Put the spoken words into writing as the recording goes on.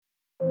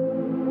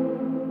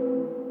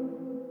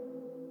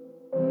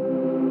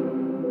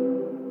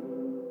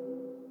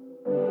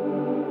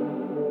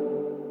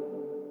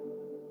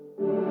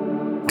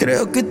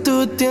Creo que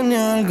tú tienes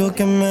algo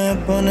que me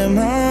pone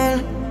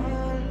mal.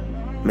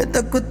 Me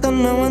está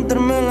costando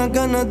aguantarme las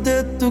ganas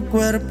de tu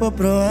cuerpo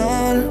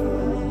probar.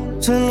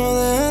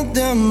 Solo dejes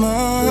de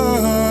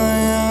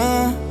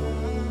amar.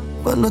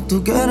 Cuando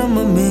tú quieras,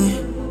 mami,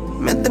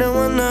 me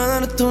atrevo a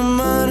nadar tu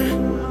mar.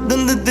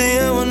 Donde te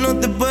llevo no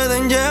te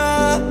pueden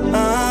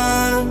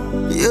llevar.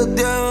 Yo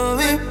te hago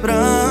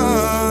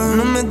vibrar.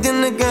 No me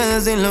tienes que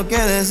decir lo que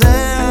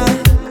deseas.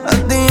 A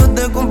ti yo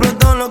te cumplo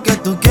todo lo que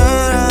tú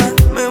quieras.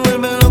 Me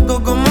vuelve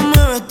loco como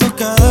mueves tus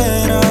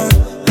caderas.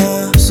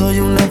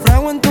 Soy un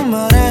naufrago en tu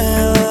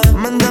marea.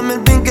 Mándame el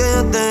pin que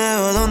yo te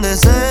llevo donde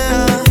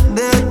sea.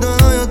 De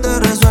todo yo te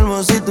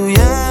resuelvo si tú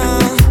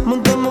llegas.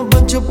 Montamos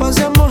pancho,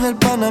 paseamos el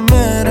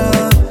Panamera.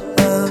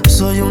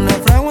 Soy un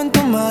naufrago en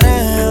tu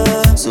marea.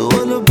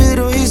 Subo los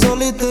vidrios y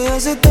solito ya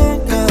se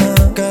toca.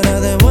 Cara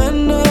de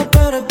buena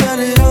pero es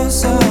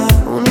peligrosa.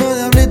 Una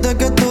diablita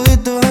que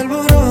todito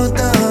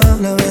alborota.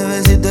 La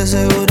bebecita es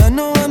segura,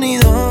 no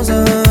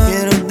vanidosa.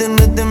 Quiero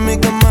tenerte en mi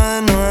cama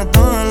de nuevo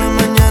toda la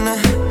mañana.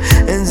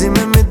 Encima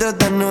de mí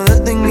tratando de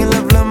extinguir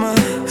la flama.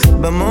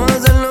 Vamos a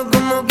hacerlo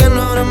como que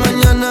no habrá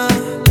mañana.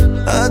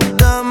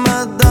 Hasta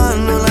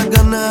matarnos las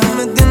ganas.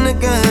 Me tienes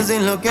que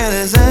decir lo que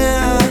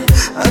deseas.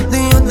 A ti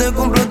yo te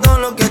cumplo todo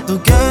lo que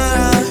tú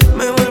quieras.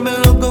 Me vuelve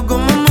loco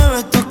como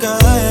mueves tus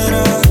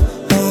caderas.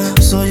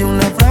 Soy un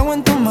naufrago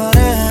en tu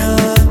marea.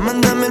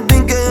 Mándame el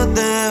pin que yo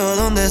te llevo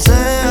donde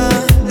sea.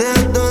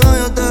 De todo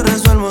yo te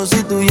resuelvo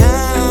si tú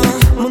llegas.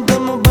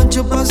 Montamos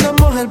pancho,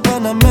 pasamos el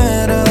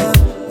Panamera.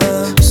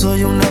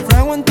 Soy un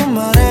naufrago en tu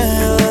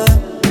marea.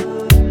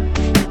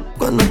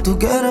 Cuando tú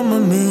quieras,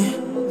 mami,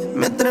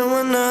 me atrevo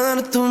a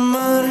nadar tu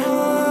mar.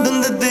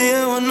 Donde te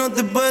llevo no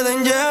te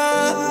pueden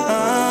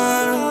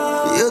llevar.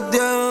 Yo te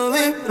hago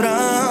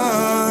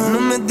vibrar. No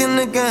me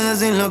tienes que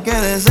decir lo que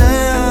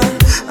deseas.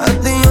 A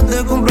ti yo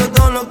te cumplo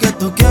todo lo que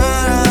tú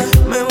quieras.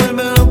 Me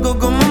vuelve loco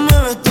como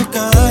mueves tus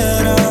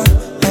caderas.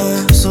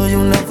 Soy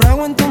un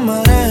naufrago en tu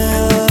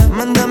marea.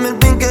 Mándame el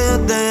pin que yo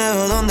te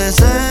llevo donde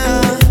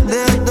sea.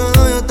 De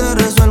todo yo te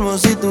resuelvo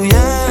si tú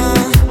llegas.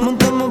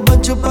 Montamos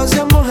pancho,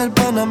 paseamos el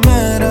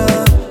Panamera.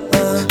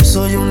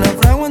 Soy un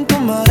naufrago en tu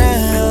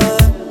marea.